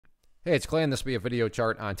Hey, it's Clay, and this will be a video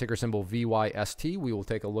chart on ticker symbol VYST. We will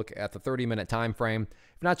take a look at the 30-minute time frame.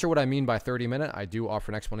 If you're not sure what I mean by 30-minute, I do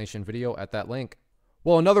offer an explanation video at that link.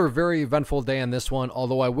 Well, another very eventful day on this one,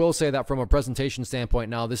 although I will say that from a presentation standpoint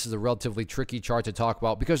now, this is a relatively tricky chart to talk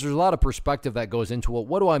about because there's a lot of perspective that goes into it.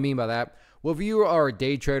 What do I mean by that? Well, if you are a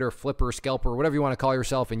day trader, flipper, scalper, whatever you want to call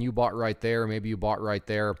yourself, and you bought right there, maybe you bought right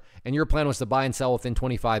there, and your plan was to buy and sell within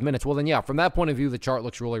 25 minutes, well then yeah, from that point of view, the chart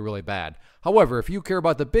looks really, really bad. However, if you care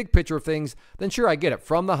about the big picture of things, then sure, I get it.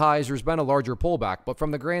 From the highs, there's been a larger pullback, but from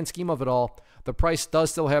the grand scheme of it all, the price does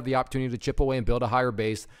still have the opportunity to chip away and build a higher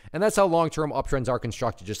base, and that's how long-term uptrends are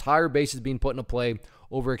constructed, just higher bases being put into play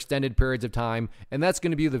over extended periods of time, and that's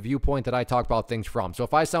going to be the viewpoint that I talk about things from. So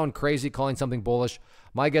if I sound crazy calling something bullish,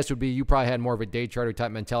 my guess would be you probably had more of a day trader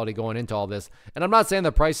type mentality going into all this. And I'm not saying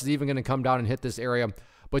the price is even going to come down and hit this area,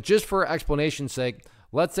 but just for explanation's sake,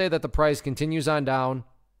 let's say that the price continues on down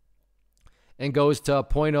and goes to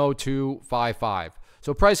 0.0255.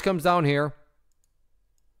 So price comes down here,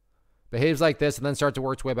 behaves like this, and then starts to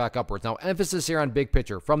work its way back upwards. Now, emphasis here on big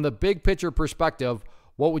picture. From the big picture perspective,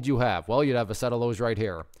 what would you have? Well, you'd have a set of lows right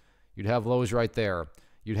here. You'd have lows right there.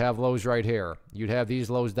 You'd have lows right here. You'd have these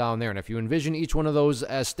lows down there. And if you envision each one of those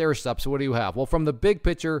as stair steps, what do you have? Well, from the big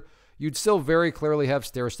picture, you'd still very clearly have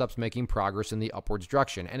stair steps making progress in the upwards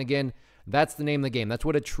direction. And again, that's the name of the game. That's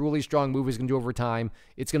what a truly strong move is going to do over time.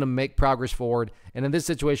 It's going to make progress forward. And in this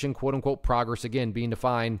situation, quote unquote, progress again being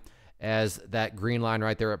defined as that green line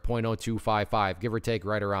right there at 0.0255, give or take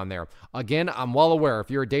right around there. Again, I'm well aware if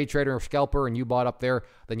you're a day trader or scalper and you bought up there,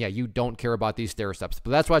 then yeah, you don't care about these stair steps. But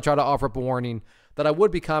that's why I try to offer up a warning that I would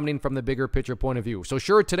be commenting from the bigger picture point of view. So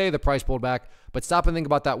sure, today the price pulled back, but stop and think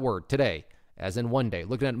about that word, today, as in one day.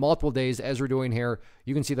 Looking at multiple days as we're doing here,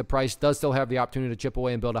 you can see the price does still have the opportunity to chip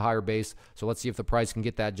away and build a higher base. So let's see if the price can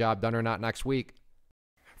get that job done or not next week.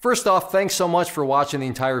 First off, thanks so much for watching the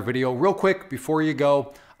entire video. Real quick, before you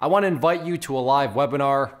go, I want to invite you to a live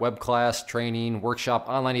webinar, web class, training, workshop,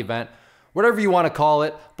 online event, whatever you want to call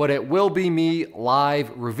it, but it will be me live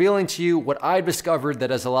revealing to you what I've discovered that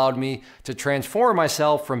has allowed me to transform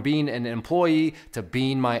myself from being an employee to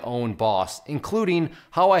being my own boss, including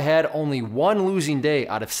how I had only one losing day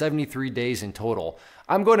out of 73 days in total.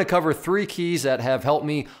 I'm going to cover 3 keys that have helped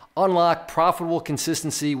me unlock profitable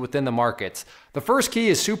consistency within the markets. The first key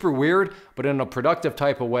is super weird, but in a productive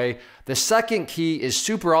type of way. The second key is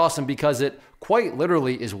super awesome because it quite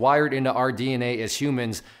literally is wired into our DNA as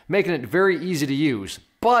humans, making it very easy to use.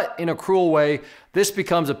 But in a cruel way, this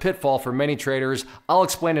becomes a pitfall for many traders. I'll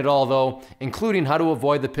explain it all though, including how to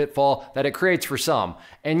avoid the pitfall that it creates for some.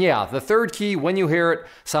 And yeah, the third key, when you hear it,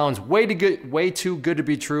 sounds way too good to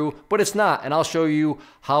be true, but it's not, and I'll show you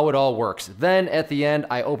how it all works. Then at the end,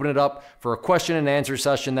 I open it up for a question and answer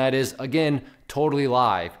session that is, again, totally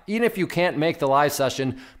live. Even if you can't make the live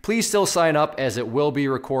session, please still sign up as it will be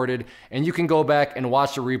recorded, and you can go back and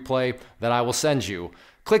watch the replay that I will send you.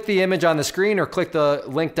 Click the image on the screen or click the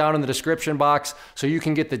link down in the description box so you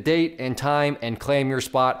can get the date and time and claim your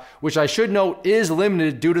spot, which I should note is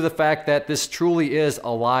limited due to the fact that this truly is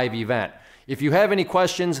a live event. If you have any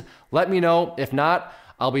questions, let me know. If not,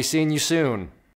 I'll be seeing you soon.